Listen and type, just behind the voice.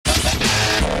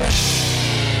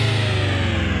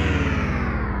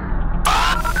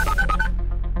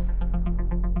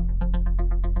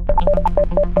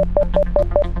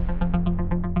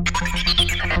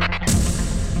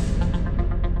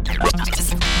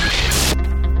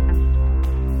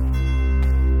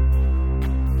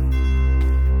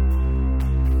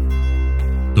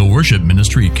The Worship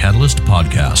Ministry Catalyst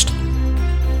Podcast.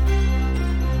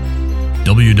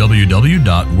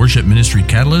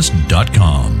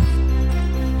 www.worshipministrycatalyst.com.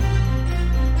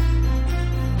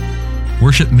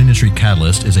 Worship Ministry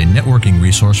Catalyst is a networking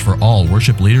resource for all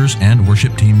worship leaders and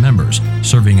worship team members,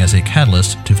 serving as a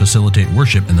catalyst to facilitate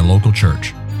worship in the local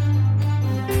church.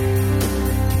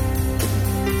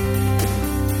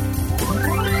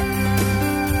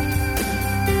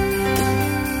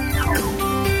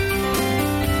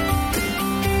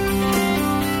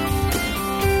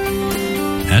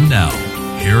 And now,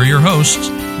 here are your hosts,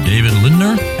 David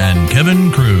Lindner and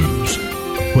Kevin Cruz.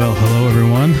 Well, hello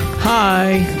everyone.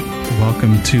 Hi.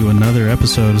 Welcome to another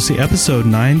episode. It's the episode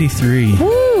 93.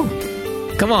 Woo!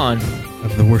 Come on.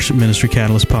 Of the Worship Ministry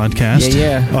Catalyst Podcast.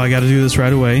 Yeah. Oh, I got to do this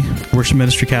right away.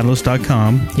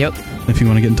 worshipministrycatalyst.com. Yep. If you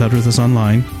want to get in touch with us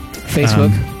online.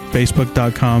 Facebook.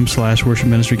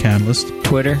 Facebook.com/worshipministrycatalyst.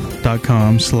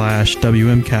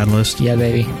 Twitter.com/WMCatalyst. Yeah,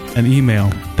 baby. And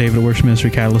email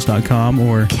David@worshipministrycatalyst.com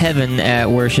or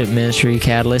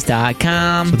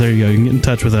Kevin@worshipministrycatalyst.com. So there you go. You can get in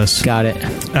touch with us. Got it.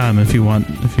 If you want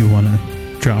to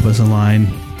drop us a line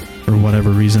for whatever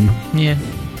reason. Yeah.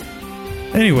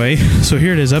 Anyway, so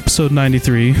here it is, episode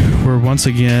 93. We're once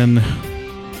again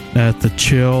at the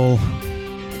chill,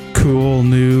 cool,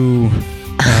 new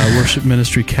Worship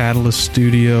Ministry Catalyst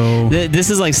studio. This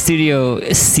is like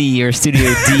Studio C or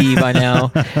Studio D by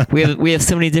now. We have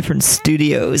so many different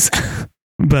studios.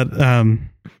 But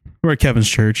we're at Kevin's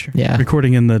church. Yeah.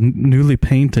 Recording in the newly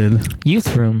painted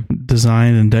youth room.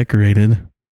 Designed and decorated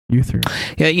youth room.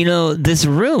 Yeah, this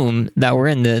room that we're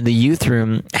in, the youth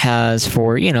room, has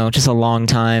for, just a long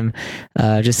time,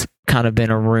 just kind of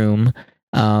been a room.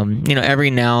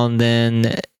 Every now and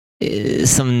then,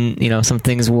 some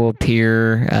things will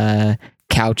appear,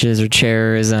 couches or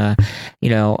chairs. I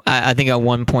think at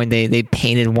one point they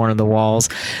painted one of the walls.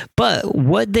 But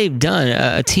what they've done,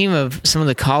 a team of some of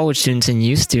the college students and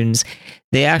youth students,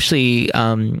 they actually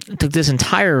took this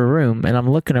entire room, and I'm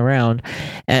looking around,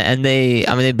 and they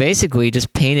basically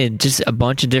just painted just a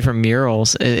bunch of different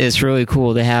murals. It's really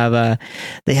cool. They have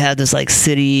this like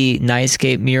city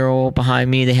nightscape mural behind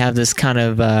me. They have this kind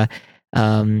of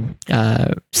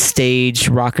stage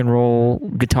rock and roll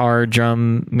guitar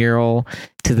drum mural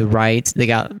to the right. They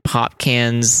got pop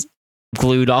cans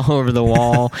glued all over the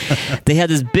wall. They had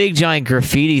this big giant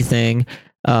graffiti thing.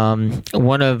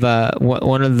 One of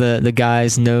the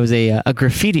guys knows a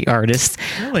graffiti artist.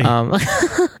 Really? Have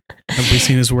we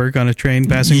seen his work on a train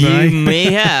passing by? You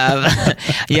may have.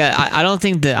 Yeah, I don't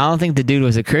think the dude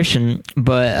was a Christian,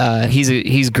 but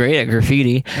he's great at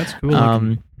graffiti. That's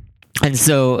cool. And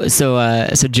so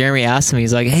Jeremy asked me,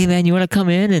 he's like, "Hey man, you want to come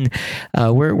in and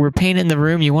we're painting the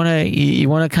room? You want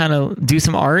to kind of do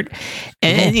some art?"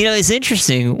 And it's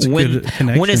interesting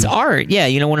when it's art. Yeah,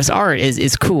 when it's art,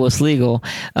 it's cool, it's legal.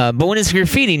 But when it's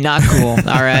graffiti, not cool.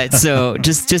 All right, so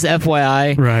just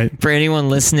FYI, right, for anyone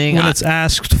listening, when it's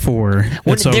asked for,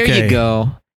 it's okay. There you go.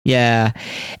 Yeah,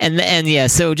 and yeah.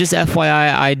 So just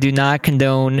FYI, I do not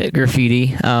condone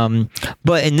graffiti.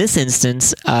 But in this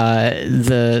instance,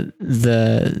 the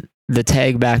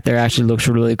tag back there actually looks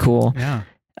really cool. Yeah.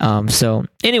 So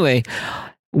anyway,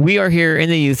 we are here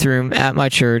in the youth room at my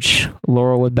church,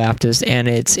 Laurelwood Baptist, and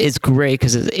it's great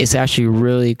because it's actually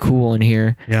really cool in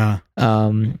here. Yeah.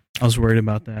 I was worried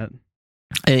about that.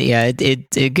 Yeah,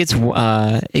 it gets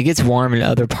warm in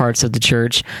other parts of the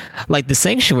church, like the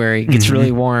sanctuary gets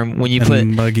really warm when you put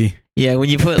muggy. Yeah, when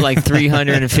you put like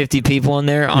 350 people in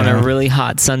there on a really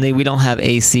hot Sunday. We don't have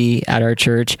AC at our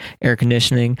church, air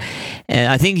conditioning, and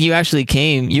I think you actually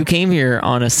came here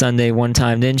on a Sunday one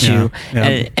time, didn't you?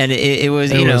 Yeah. And it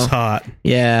was it was hot.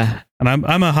 Yeah. And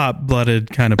I'm a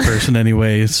hot-blooded kind of person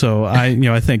anyway, so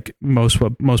I think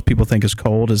what most people think is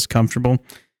cold is comfortable.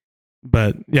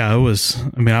 But yeah, I was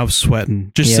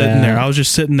sweating sitting there. I was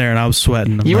just sitting there and I was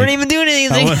sweating. You weren't even doing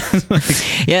anything.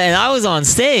 Yeah, and I was on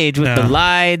stage with the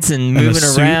lights and moving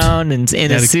around and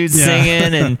in a suit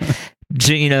singing and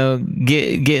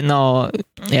getting all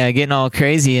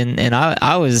crazy and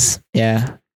I was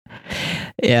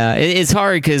it's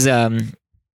hard because here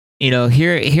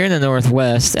in the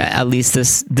Northwest, at least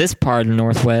this part of the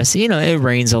Northwest, it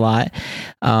rains a lot.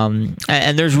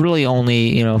 And there's really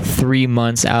only, 3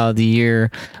 months out of the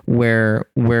year where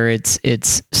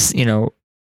it's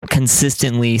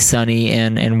consistently sunny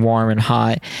and warm and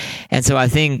hot. And so I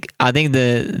think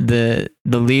the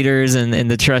leaders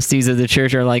and the trustees of the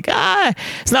church are like,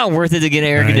 it's not worth it to get an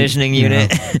air conditioning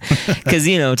unit, because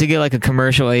to get like a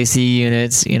commercial AC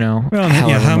units, well,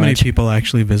 how many people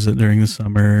actually visit during the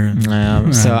summer?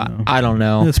 I don't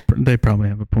know. They probably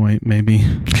have a point, maybe.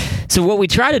 So what we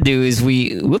try to do is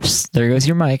whoops, there goes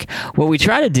your mic. What we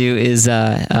try to do is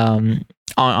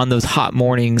on those hot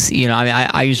mornings,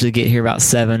 I usually get here about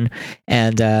 7,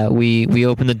 and we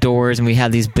open the doors and we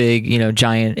have these big,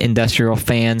 giant industrial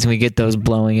fans, and we get those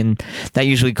blowing, and that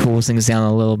usually cools things down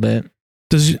a little bit.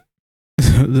 I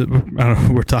don't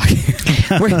know, we're talking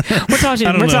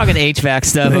HVAC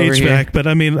stuff over here. But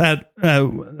I mean,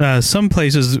 at some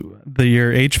places,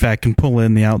 your HVAC can pull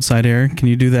in the outside air. Can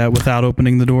you do that without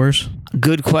opening the doors?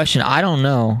 Good question. I don't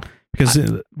know. Because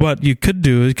what you could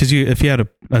do is, if you had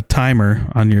a timer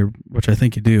on your, which I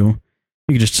think you do,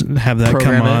 you could just have that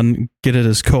come on, get it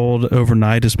as cold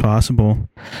overnight as possible.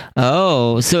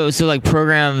 Oh, so like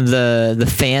program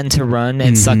the fan to run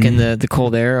and suck in the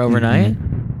cold air overnight?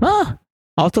 Oh,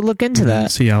 I'll have to look into that.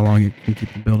 See how long it can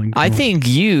keep the building cool. I think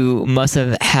you must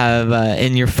have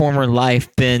in your former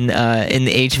life been in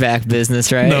the HVAC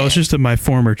business, right? No, it's just at my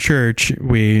former church,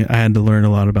 I had to learn a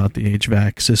lot about the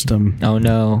HVAC system. Oh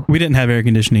no, we didn't have air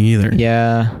conditioning either.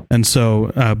 Yeah, and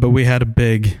so, but we had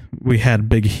big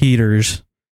heaters.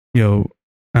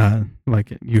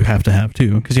 Like you have to have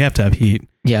too, because you have to have heat.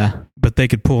 Yeah, but they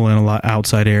could pull in a lot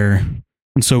outside air.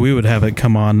 And so we would have it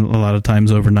come on a lot of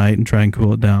times overnight and try and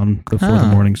cool it down before the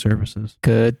morning services.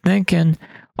 Good thinking.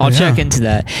 I'll check into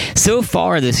that. So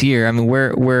far this year, I mean,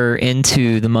 we're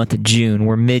into the month of June.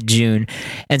 We're mid-June,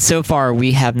 and so far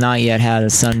we have not yet had a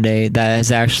Sunday that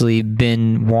has actually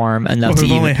been warm enough to.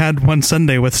 We've only had one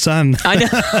Sunday with sun. I know.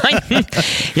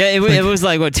 Yeah, it was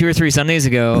like 2 or 3 Sundays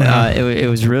ago. Yeah. It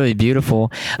was really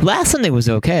beautiful. Last Sunday was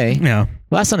okay. Yeah.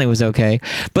 Last Sunday was okay.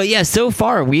 But yeah, so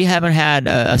far we haven't had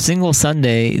a single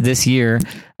Sunday this year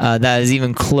that is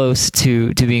even close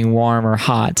to being warm or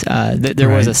hot. There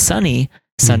was a sunny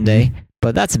Sunday,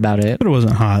 but that's about it. But it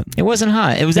wasn't hot. It wasn't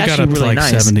hot. It was actually got up really to like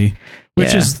nice. 70,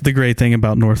 which is the great thing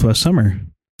about Northwest summer.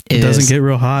 It doesn't get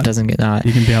real hot. Doesn't get hot.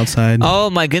 You can be outside.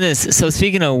 Oh my goodness! So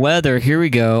speaking of weather, here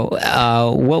we go.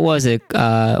 What was it?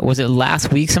 Was it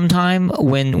last week sometime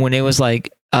when it was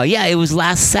like? It was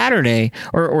last Saturday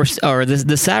or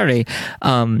this Saturday.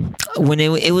 When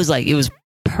it was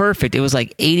perfect. It was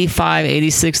like 85,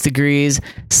 86 degrees.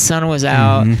 Sun was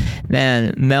out.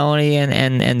 Man, Melanie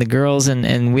and the girls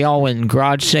and we all went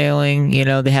garage sailing.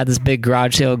 They had this big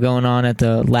garage sale going on at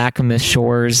the Lacamas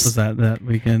Shores. Was that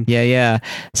weekend? Yeah.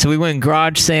 So we went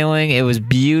garage sailing. It was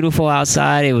beautiful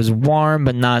outside. It was warm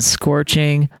but not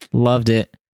scorching. Loved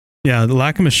it. Yeah, the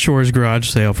Lacamas Shores garage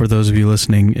sale, for those of you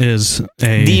listening, is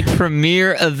the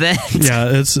premier event. Yeah,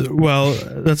 that's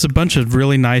a bunch of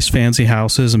really nice fancy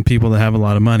houses and people that have a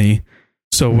lot of money.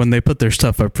 So when they put their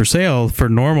stuff up for sale, for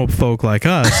normal folk like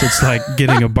us, it's like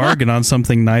getting a bargain on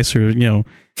something nicer.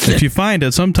 If you find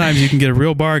it, sometimes you can get a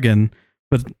real bargain.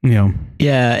 But yeah,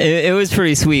 it was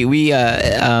pretty sweet. We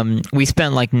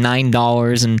spent like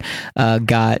 $9 and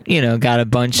got a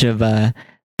bunch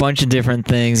of different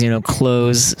things, some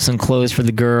clothes for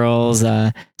the girls,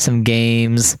 some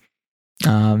games.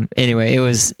 Anyway, it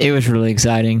was really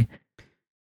exciting.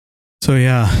 So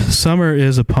yeah, summer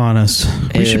is upon us.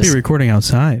 We should be recording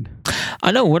outside.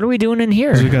 I know. What are we doing in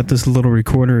here? 'Cause we got this little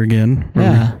recorder again.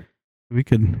 Yeah. We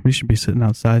should be sitting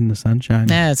outside in the sunshine.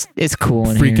 Yeah, it's cool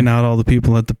in freaking here. out all the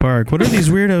people at the park. What are these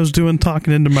weirdos doing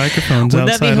talking into microphones outside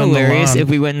on the lawn? Wouldn't that be hilarious if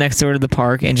we went next door to the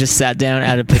park and just sat down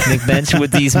at a picnic bench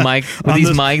with these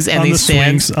mics and these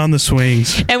stands on the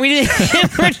swings? And we're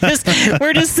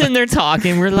just sitting there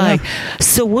talking. We're like,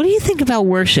 so what do you think about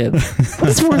worship? What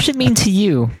does worship mean to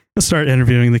you? Let's start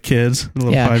interviewing the kids, the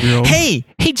little 5-year-olds. Hey,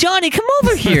 Johnny, come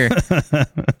over here.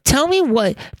 Tell me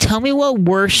what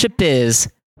worship is.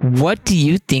 What do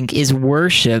you think is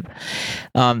worship?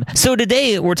 So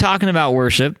today we're talking about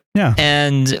worship. Yeah.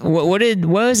 And what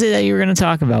was it that you were going to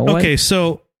talk about? Okay,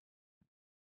 so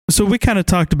we kind of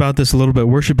talked about this a little bit.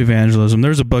 Worship evangelism.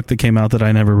 There's a book that came out that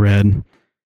I never read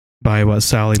by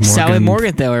Sally Morgan. Sally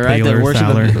Morgenthaler, right?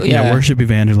 Worship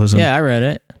evangelism. Yeah, I read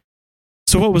it.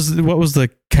 So what was the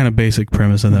kind of basic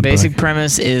premise of that book? Basic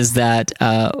premise is that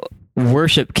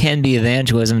worship can be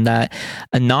evangelism, that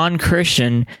a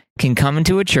non-Christian can come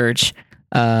into a church,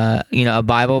 a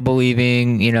Bible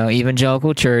believing,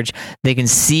 evangelical church, they can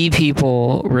see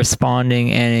people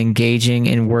responding and engaging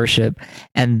in worship,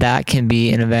 and that can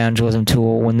be an evangelism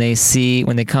tool when they see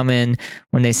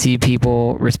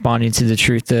people responding to the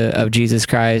truth of Jesus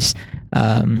Christ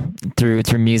through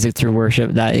music, through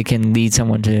worship, that it can lead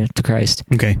someone to Christ.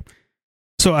 Okay.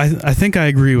 So I think I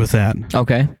agree with that.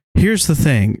 Okay. Here's the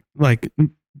thing, like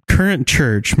current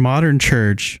church, modern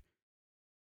church,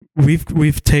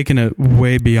 we've taken it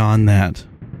way beyond that.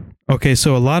 Okay,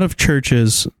 so a lot of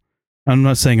churches, I'm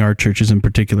not saying our churches in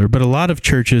particular, but a lot of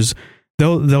churches,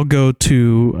 they'll go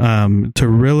to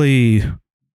really,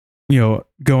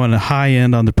 go on a high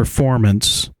end on the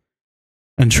performance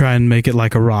and try and make it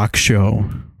like a rock show.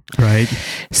 Right.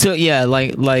 So yeah,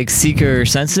 like seeker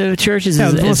sensitive churches.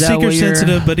 Is that seeker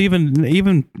sensitive, but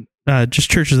even just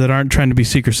churches that aren't trying to be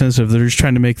seeker sensitive, they're just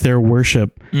trying to make their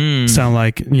worship sound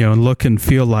like, look and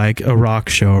feel like a rock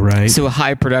show, right? So a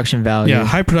high production value. Yeah,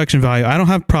 high production value. I don't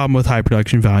have a problem with high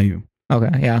production value.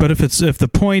 Okay, yeah. But if the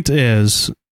point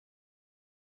is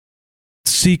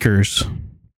seekers,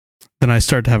 then I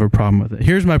start to have a problem with it.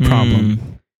 Here's my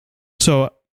problem. So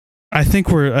I think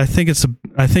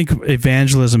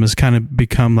evangelism has kind of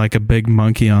become like a big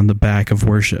monkey on the back of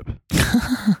worship.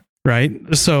 Right?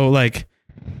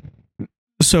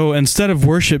 So instead of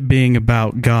worship being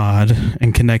about God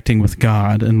and connecting with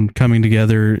God and coming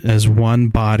together as one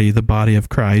body, the body of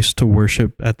Christ, to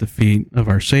worship at the feet of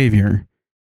our Savior,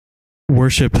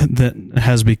 worship that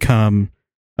has become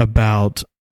about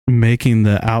making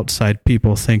the outside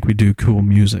people think we do cool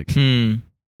music.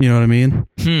 You know what I mean?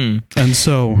 And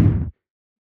so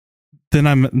then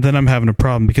I'm having a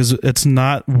problem, because it's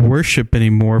not worship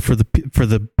anymore for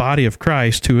the body of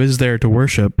Christ who is there to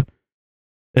worship.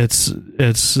 It's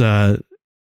a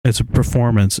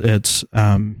performance. It's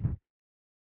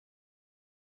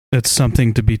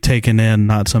something to be taken in,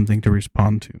 not something to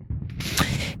respond to.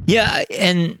 Yeah,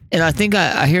 and I think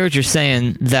I hear what you're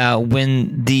saying, that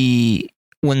when the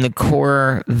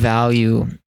core value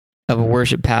of a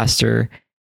worship pastor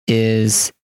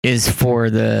is for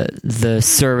the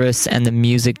service and the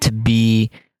music to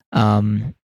be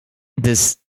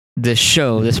this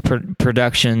show, this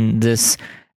production, this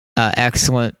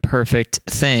excellent, perfect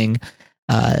thing,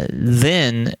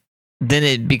 then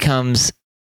it becomes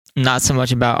not so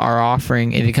much about our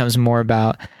offering. It becomes more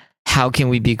about how can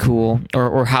we be cool,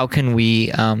 or how can we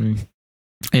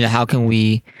how can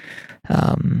we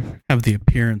have the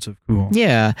appearance of cool.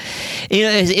 Yeah.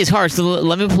 It's hard. So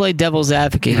let me play devil's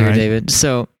advocate here, right, David.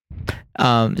 So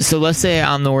let's say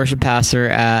I'm the worship pastor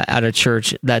at a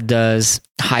church that does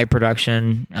high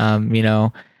production,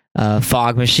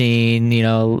 fog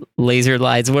machine, laser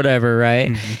lights, whatever,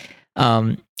 right?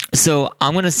 Mm-hmm. So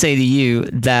I'm going to say to you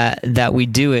that we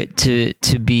do it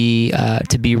to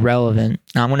be relevant.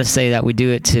 I'm going to say that we do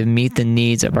it to meet the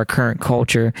needs of our current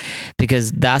culture,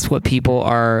 because that's what people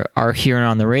are hearing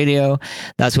on the radio.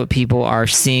 That's what people are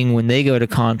seeing when they go to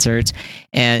concerts.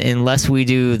 And unless we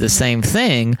do the same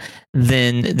thing,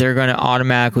 then they're going to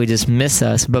automatically dismiss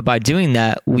us. But by doing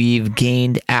that, we've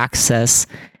gained access.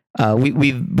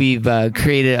 We've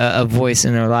created a voice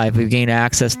in their life. We've gained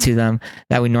access to them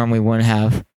that we normally wouldn't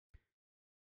have.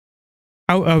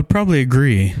 I would probably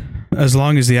agree, as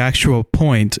long as the actual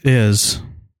point is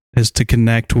to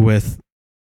connect with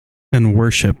and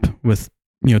worship with,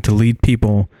 to lead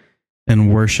people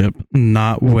in worship,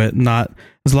 not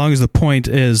as long as the point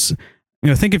is,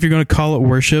 I think if you're going to call it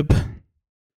worship,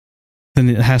 then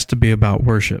it has to be about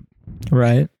worship.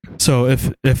 Right. So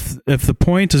if the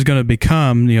point is going to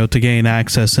become, to gain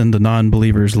access into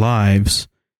non-believers' lives,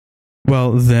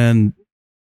 well, then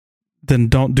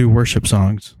don't do worship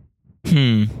songs.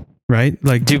 Right?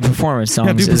 Like, do performance songs.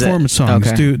 Yeah, do performance songs.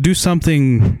 Okay. Do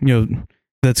something,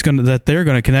 that they're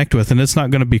going to connect with, and it's not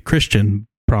going to be Christian,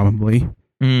 probably.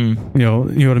 You know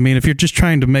what I mean? If you're just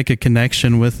trying to make a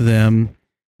connection with them,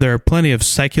 there are plenty of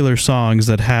secular songs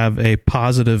that have a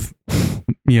positive,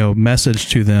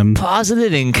 message to them.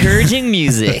 Positive, encouraging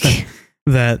music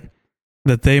that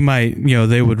they might,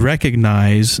 they would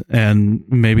recognize and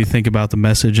maybe think about the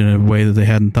message in a way that they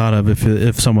hadn't thought of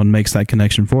if someone makes that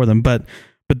connection for them. But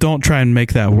don't try and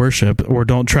make that worship, or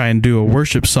don't try and do a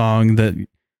worship song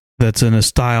that's in a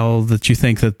style that you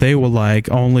think that they will like,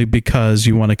 only because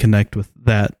you want to connect with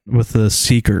the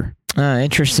seeker.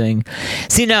 Interesting.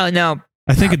 See, now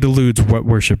I think it deludes what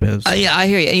worship is. Yeah, I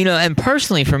hear you. And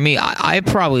personally, for me, I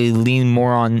probably lean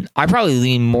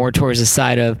more towards the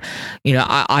side of,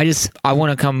 I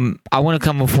want to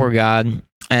come before God,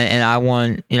 and I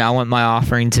want my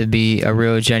offering to be a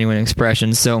real, genuine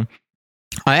expression. So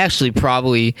I actually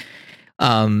probably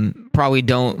probably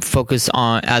don't focus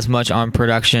on as much on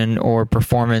production or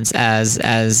performance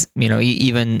as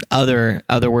even other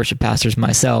worship pastors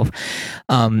myself.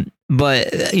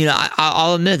 But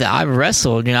I'll admit that I've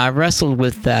wrestled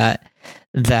with that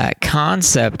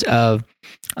concept of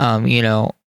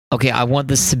okay, I want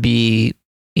this to be,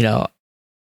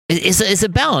 it's a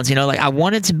balance, like I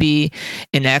want it to be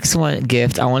an excellent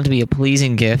gift. I want it to be a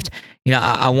pleasing gift.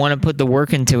 I want to put the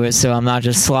work into it, so I'm not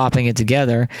just slopping it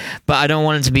together, but I don't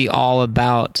want it to be all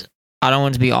about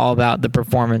the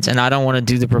performance, and I don't want to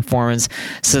do the performance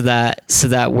so that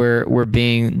we're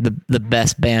being the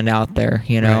best band out there.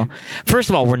 Right. First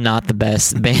of all, we're not the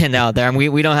best band out there. I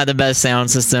mean, we don't have the best sound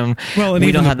system. Well, and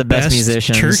we don't have the best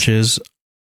musicians. Churches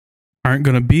aren't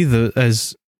going to be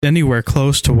as anywhere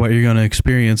close to what you're going to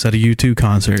experience at a U2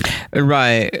 concert.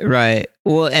 Right.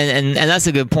 Well, and that's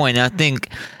a good point. And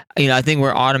I think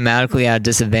we're automatically at a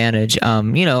disadvantage.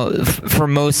 For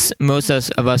most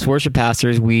of us worship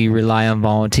pastors, we rely on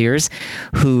volunteers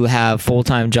who have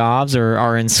full-time jobs or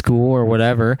are in school or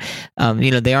whatever.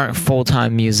 They aren't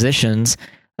full-time musicians.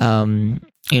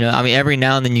 Every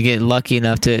now and then you get lucky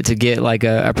enough to get like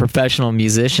a professional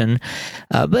musician.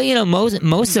 But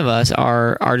most of us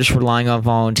are just relying on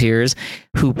volunteers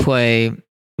who play,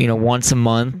 once a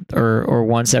month or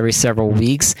once every several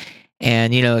weeks.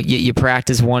 And, you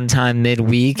practice one time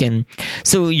midweek. And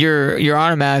so you're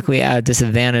automatically at a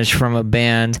disadvantage from a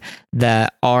band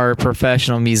that are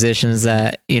professional musicians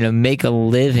that, make a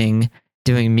living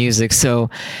doing music.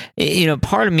 So,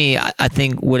 part of me, I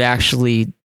think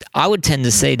I would tend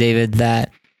to say, David,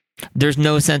 that there's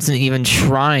no sense in even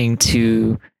trying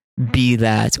to be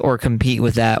that or compete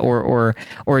with that or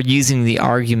using the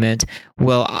argument,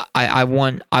 well, I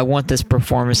want this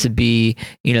performance to be,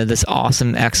 this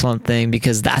awesome, excellent thing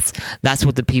because that's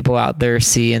what the people out there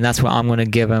see, and that's what I'm going to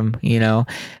give them,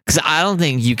 because I don't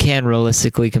think you can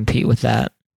realistically compete with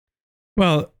that.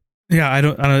 Well, yeah,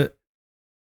 I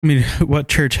mean, what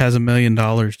church has $1 million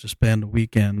to spend a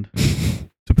weekend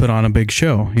to put on a big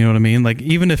show? You know what I mean? Like,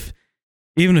 even if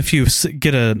you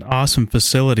get an awesome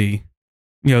facility,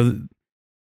 to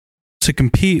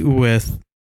compete with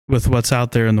what's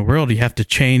out there in the world, you have to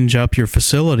change up your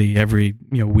facility every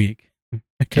week.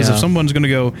 Because if someone's going to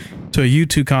go to a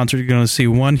U2 concert, you're going to see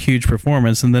one huge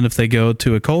performance, and then if they go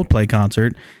to a Coldplay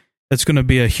concert, it's going to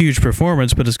be a huge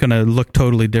performance, but it's going to look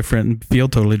totally different and feel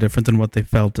totally different than what they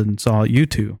felt and saw at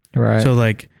U2.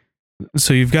 Right.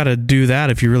 So you've got to do that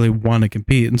if you really want to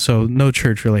compete. And so no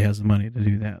church really has the money to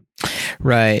do that.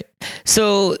 Right.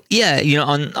 So yeah,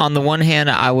 on the one hand,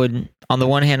 I would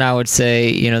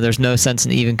say, there's no sense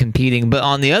in even competing. But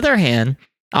on the other hand,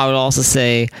 I would also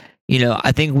say,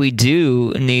 I think we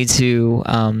do need to,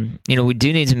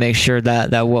 make sure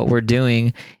that what we're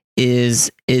doing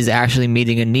is actually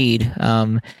meeting a need.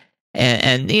 And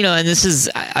this is,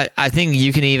 I think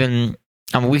you can even,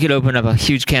 we could open up a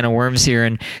huge can of worms here,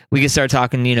 and we could start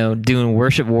talking, doing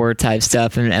worship war type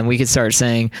stuff, and we could start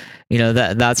saying,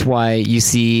 that's why you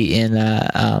see in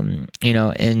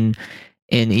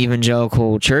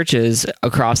evangelical churches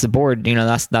across the board,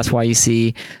 that's why you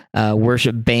see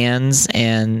worship bands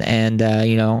and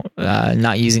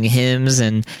not using hymns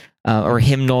and or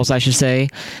hymnals, I should say,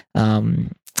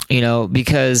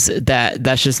 because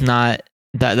that's just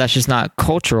not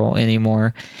cultural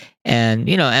anymore. And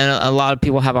and a lot of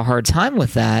people have a hard time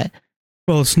with that.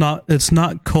 Well, it's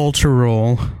not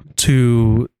cultural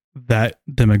to that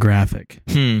demographic.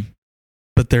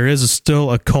 But there is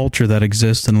still a culture that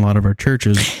exists in a lot of our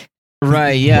churches.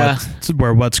 Right, yeah.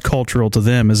 Where what's cultural to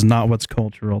them is not what's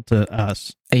cultural to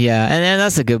us. Yeah, and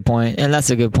that's a good point.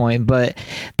 But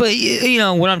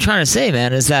what I'm trying to say,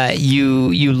 man, is that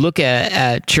you look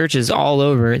at churches all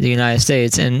over the United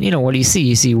States, and what do you see?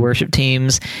 You see worship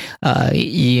teams.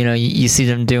 You see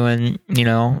them doing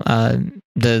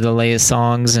the latest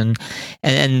songs, and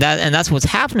that's what's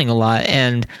happening a lot.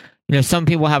 And some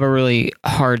people have a really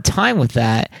hard time with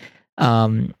that.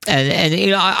 And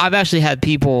I've actually had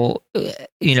people,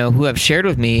 who have shared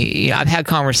with me, I've had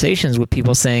conversations with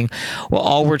people saying, well,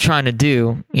 all we're trying to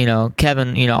do,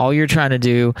 Kevin, all you're trying to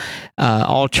do,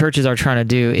 all churches are trying to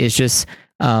do is just,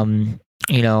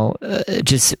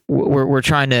 we're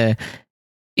trying to,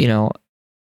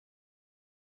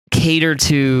 cater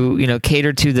to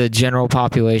the general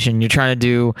population. You're trying to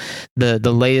do the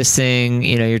latest thing,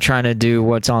 you're trying to do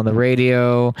what's on the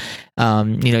radio.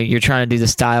 You're trying to do the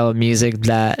style of music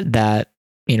that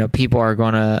people are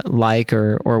going to like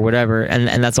or whatever.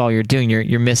 And that's all you're doing.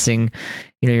 You're missing,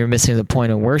 you're missing the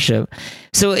point of worship.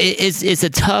 So it's a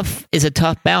tough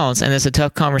balance, and it's a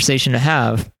tough conversation to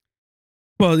have.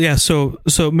 Well, yeah. So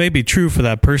it may be true for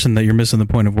that person that you're missing the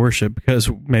point of worship, because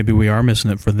maybe we are missing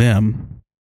it for them.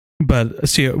 But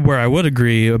see, where I would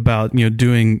agree about,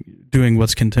 doing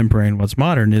what's contemporary and what's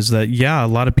modern is that, yeah, a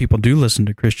lot of people do listen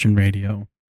to Christian radio,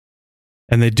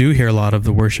 and they do hear a lot of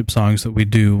the worship songs that we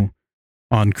do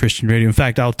on Christian radio. In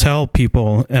fact, I'll tell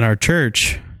people in our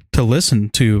church to listen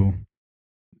to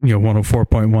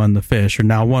 104.1 The Fish, or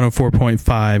now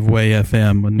 104.5 Way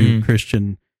FM, a new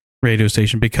Christian radio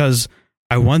station, because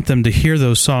I want them to hear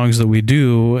those songs that we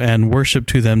do and worship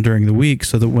to them during the week,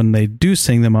 so that when they do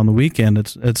sing them on the weekend,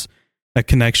 it's a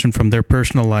connection from their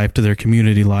personal life to their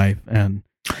community life, and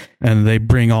they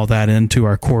bring all that into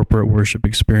our corporate worship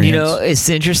experience. It's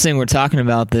interesting we're talking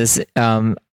about this.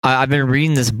 I've been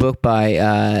reading this book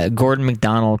by Gordon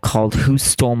MacDonald called "Who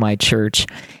Stole My Church?"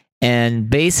 And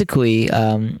basically,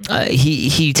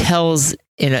 he tells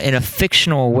in a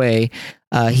fictional way.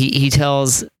 He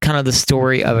tells kind of the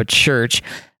story of a church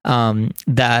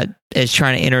that is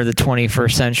trying to enter the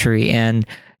 21st century, and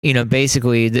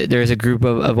basically there's a group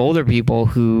of older people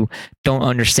who don't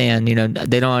understand.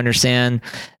 They don't understand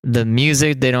the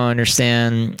music. They don't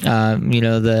understand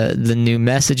the new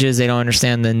messages. They don't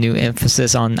understand the new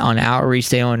emphasis on outreach.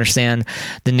 They don't understand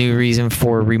the new reason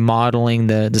for remodeling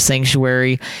the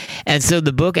sanctuary. And so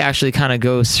the book actually kind of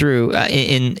goes through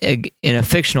in a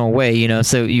fictional way.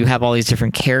 So you have all these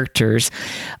different characters,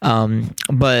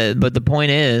 but the point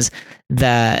is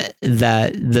that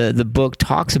the book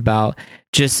talks about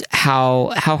just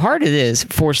how hard it is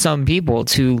for some people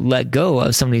to let go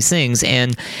of some of these things,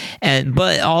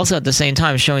 but also at the same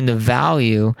time showing the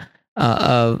value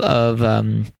of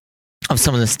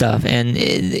some of the stuff. And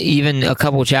even a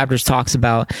couple of chapters talks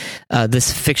about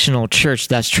this fictional church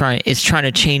that's trying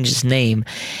to change its name.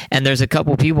 And there's a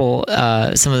couple people,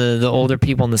 some of the older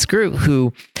people in this group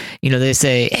who, they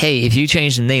say, hey, if you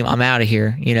change the name, I'm out of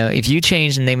here. If you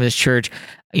change the name of this church,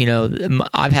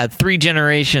 I've had 3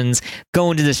 generations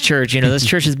go into this church. This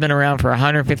church has been around for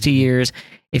 150 years.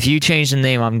 If you change the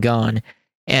name, I'm gone.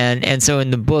 And so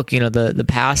in the book, the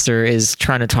pastor is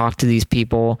trying to talk to these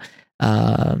people,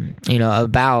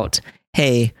 about,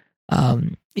 hey,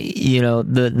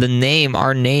 the name,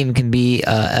 our name can be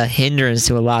a hindrance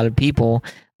to a lot of people.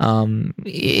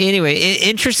 Anyway,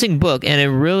 interesting book. And it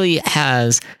really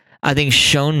has, I think,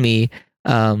 shown me,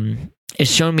 it's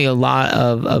shown me a lot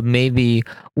of maybe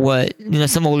what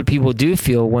some older people do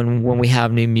feel when we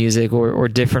have new music or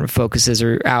different focuses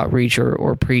or outreach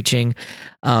or preaching.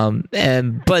 But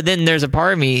then there's a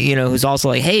part of me, who's also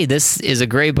like, hey, this is a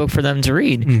great book for them to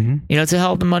read, to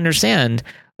help them understand,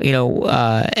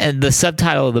 and the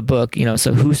subtitle of the book,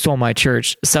 so Who Stole My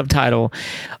Church? Subtitle,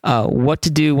 what to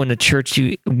do when the church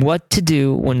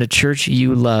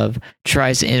you love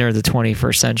tries to enter the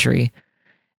 21st century.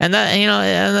 And that,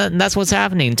 and that's what's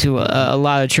happening to a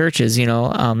lot of churches.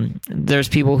 There's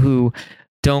people who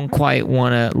don't quite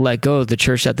want to let go of the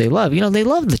church that they love. They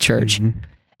love the church, and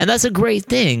that's a great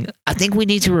thing. I think we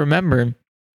need to remember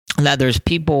that there's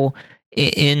people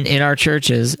in our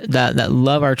churches that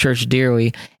love our church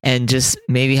dearly, and just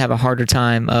maybe have a harder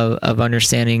time of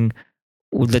understanding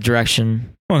the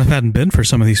direction. Well, if it hadn't been for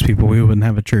some of these people, we wouldn't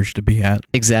have a church to be at.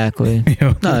 Exactly.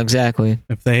 No, exactly.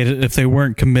 If they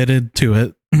weren't committed to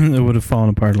it, it would have fallen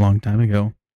apart a long time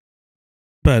ago.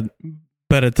 But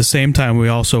at the same time, we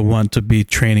also want to be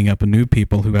training up a new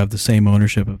people who have the same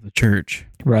ownership of the church.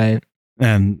 Right.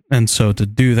 And so to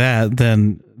do that,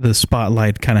 then the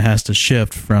spotlight kind of has to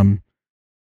shift from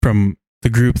the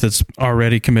group that's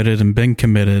already committed and been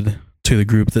committed to the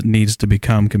group that needs to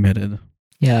become committed.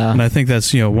 Yeah. And I think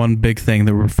that's, one big thing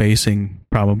that we're facing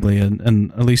probably,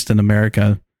 and at least in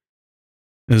America,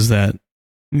 is that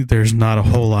there's not a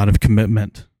whole lot of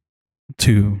commitment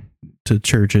to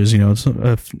churches.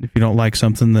 If you don't like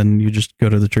something, then you just go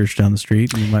to the church down the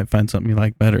street and you might find something you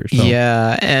like better. So.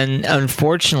 Yeah. And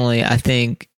unfortunately, I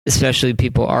think especially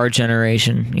people our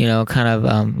generation, kind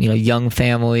of, young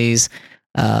families,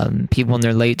 people in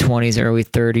their late 20s, early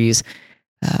 30s,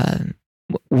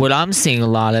 what I'm seeing a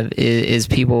lot of is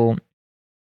people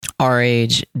our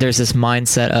age. There's this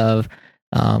mindset of,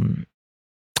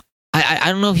 I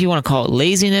don't know if you want to call it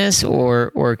laziness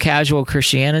or casual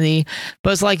Christianity,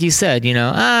 but it's like you said,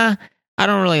 I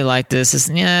don't really like this.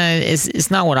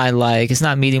 It's not what I like. It's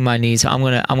not meeting my needs. So I'm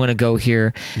gonna go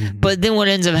here. But then what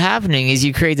ends up happening is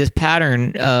you create this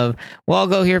pattern of, well, I'll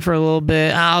go here for a little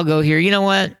bit. I'll go here. You know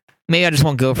what? Maybe I just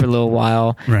won't go for a little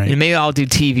while. Right. And maybe I'll do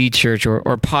TV church or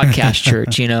podcast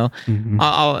church,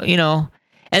 I'll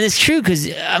And it's true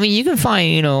because, I mean, you can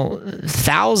find,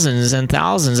 thousands and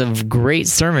thousands of great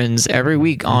sermons every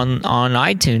week on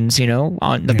iTunes,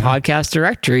 on the podcast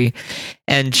directory,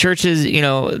 and churches,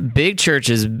 big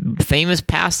churches, famous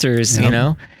pastors,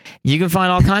 you can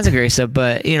find all kinds of great stuff.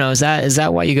 But, is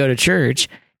that why you go to church?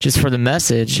 Just for the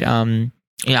message?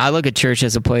 I look at church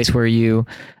as a place where you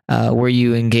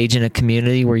engage in a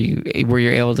community, where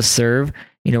you're able to serve,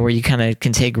 where you kind of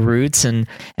can take roots and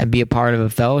be a part of a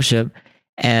fellowship.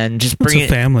 And just bring a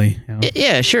family.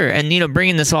 Yeah, sure. And,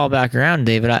 bringing this all back around,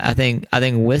 David, I think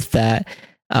with that,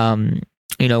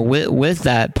 with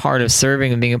that part of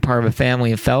serving and being a part of a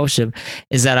family and fellowship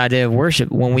is that idea of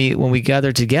worship. When we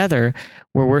gather together,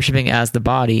 we're worshiping as the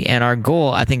body. And our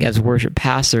goal, I think, as worship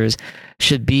pastors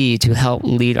should be to help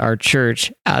lead our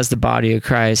church as the body of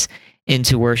Christ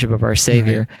into worship of our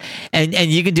Savior. Right.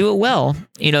 And you can do it well.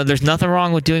 There's nothing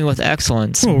wrong with doing it with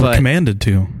excellence. Well, we're commanded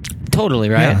to. Totally,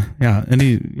 right?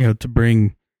 Yeah. To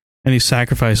bring any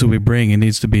sacrifice that we bring, it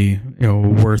needs to be,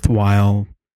 worthwhile.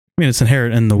 I mean, it's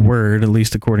inherent in the word, at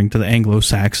least according to the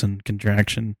Anglo-Saxon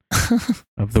contraction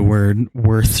of the word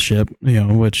worthship,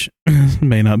 which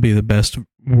may not be the best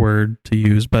word to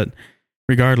use. But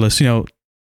regardless,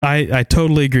 I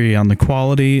totally agree on the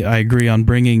quality. I agree on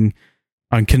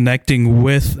connecting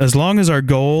with, as long as our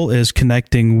goal is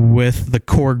connecting with the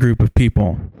core group of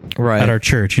people at our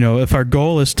church. If our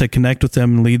goal is to connect with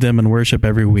them and lead them in worship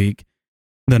every week,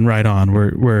 then right on.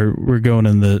 We're going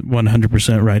in the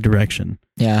 100% right direction.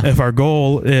 Yeah. If our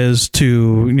goal is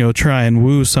to, try and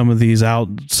woo some of these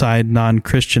outside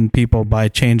non-Christian people by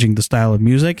changing the style of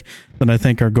music, then I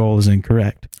think our goal is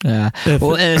incorrect. Yeah.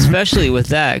 And especially with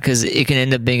that, because it can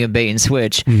end up being a bait and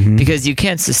switch, because you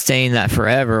can't sustain that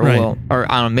forever. Right. Well, or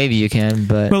I don't know, maybe you can,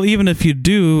 but even if you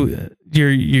do,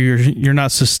 you're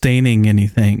not sustaining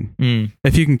anything.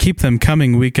 If you can keep them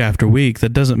coming week after week, that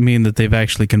doesn't mean that they've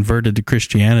actually converted to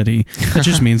Christianity. It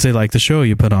just means they like the show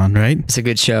you put on, right? It's a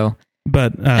good show.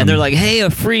 But and they're like, "Hey, a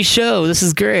free show! This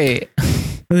is great."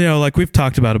 Like we've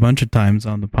talked about a bunch of times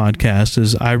on the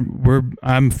podcast,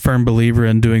 I'm a firm believer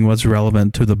in doing what's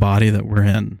relevant to the body that we're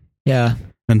in. Yeah.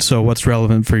 And so what's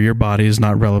relevant for your body is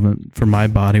not relevant for my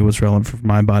body. What's relevant for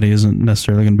my body isn't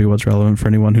necessarily going to be what's relevant for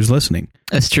anyone who's listening.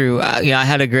 That's true. I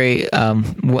had a great,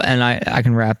 and I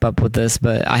can wrap up with this,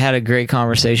 but I had a great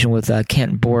conversation with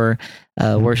Kent Bohr,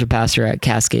 worship pastor at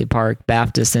Cascade Park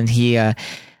Baptist, and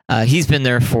he's been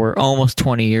there for almost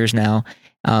 20 years now,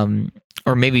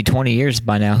 or maybe 20 years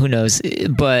by now, who knows?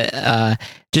 But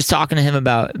just talking to him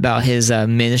about his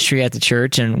ministry at the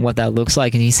church and what that looks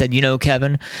like, and he said,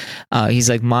 Kevin, he's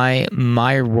like,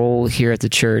 my role here at the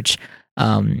church,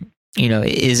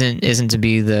 isn't to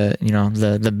be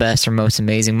the best or most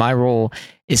amazing. My role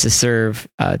is to serve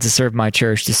my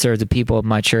church, to serve the people of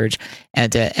my church,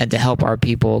 and to help our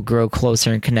people grow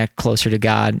closer and connect closer to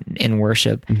God in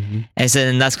worship. And I said,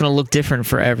 and that's going to look different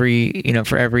for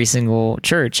every single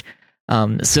church.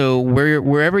 So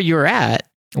wherever you're at,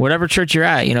 whatever church you're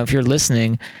at, if you're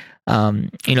listening,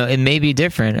 it may be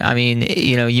different. I mean,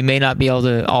 you may not be able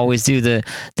to always do the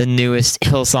newest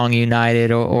Hillsong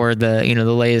United or the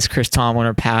latest Chris Tomlin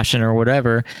or Passion or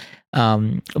whatever.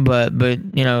 But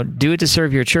do it to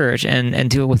serve your church and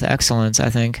do it with excellence, I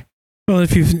think. Well,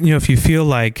 if you feel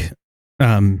like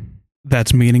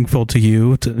that's meaningful to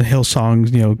you, to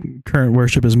Hillsong's current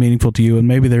worship is meaningful to you, and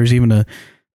maybe there's even a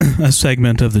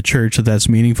segment of the church that's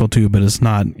meaningful to, but it's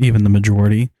not even the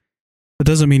majority. It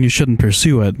doesn't mean you shouldn't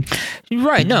pursue it.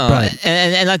 Right. No. But,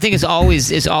 and I think it's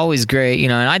always great,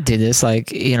 and I did this, I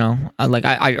try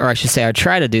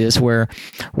to do this where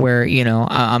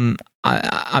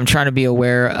I'm trying to be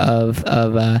aware of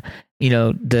the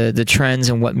trends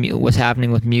and what's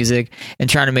happening with music, and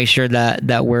trying to make sure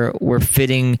that we're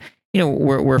fitting,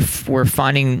 we're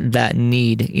finding that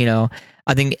need,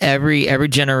 I think every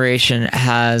generation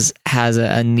has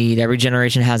a need. Every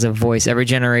generation has a voice. Every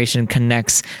generation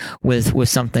connects with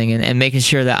something, and making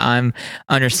sure that I'm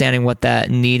understanding what that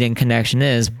need and connection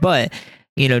is. But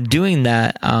doing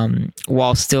that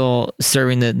while still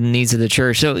serving the needs of the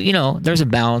church. So there's a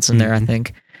balance in there, I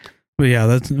think. But yeah,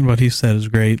 that's what he said is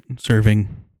great.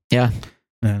 Serving. Yeah,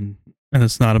 and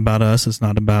it's not about us. It's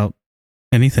not about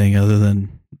anything other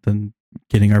than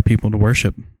getting our people to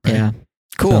worship. Right? Yeah,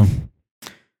 cool. So,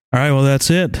 all right, well, that's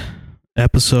it.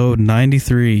 Episode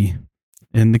 93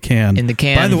 in the can. In the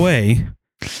can. By the way,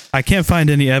 I can't find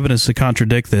any evidence to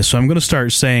contradict this, so I'm going to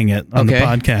start saying it on the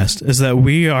podcast, is that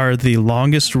we are the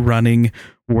longest-running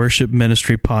worship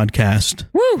ministry podcast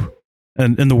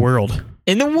in the world.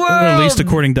 In the world! At least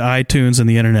according to iTunes and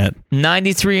the internet.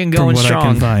 93 and going strong. From what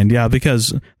I can find, yeah,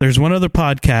 because there's one other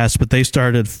podcast, but they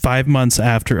started 5 months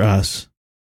after us.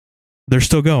 they're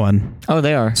still going. Oh,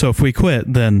 they are. So if we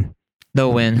quit, then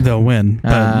They'll win. they'll win.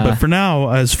 But for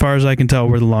now, as far as I can tell,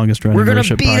 we're the longest running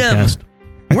worship podcast.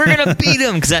 We're going to beat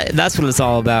them because that's what it's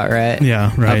all about, right?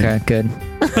 Yeah, right. Okay, good.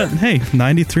 But hey,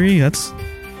 93, that's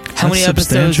How many episodes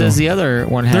substantial. does the other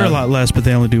one have? They're a lot less, but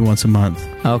they only do once a month.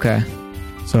 Okay.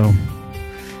 So,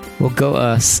 Well, go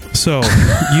us. so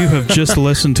you have just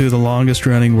listened to the longest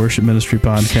running worship ministry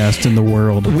podcast in the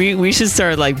world. We should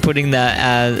start like putting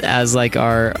that as like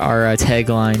our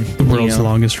tagline. The world's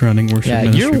longest running worship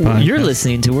ministry podcast. You're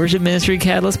listening to Worship Ministry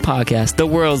Catalyst Podcast, the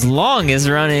world's longest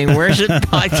running worship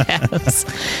podcast.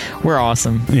 We're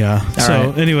awesome. Yeah. All So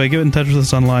right. anyway, get in touch with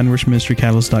us online,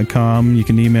 worshipministrycatalyst.com. You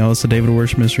can email us at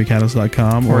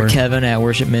david@worshipministrycatalyst.com Or Kevin at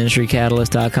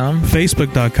worshipministrycatalyst.com.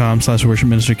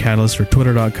 facebook.com/worshipministrycatalyst or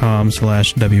twitter.com/WMCatalyst.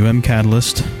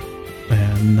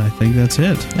 And I think that's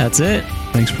it. That's it.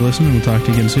 Thanks for listening. We'll talk to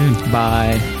you again soon.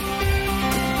 Bye.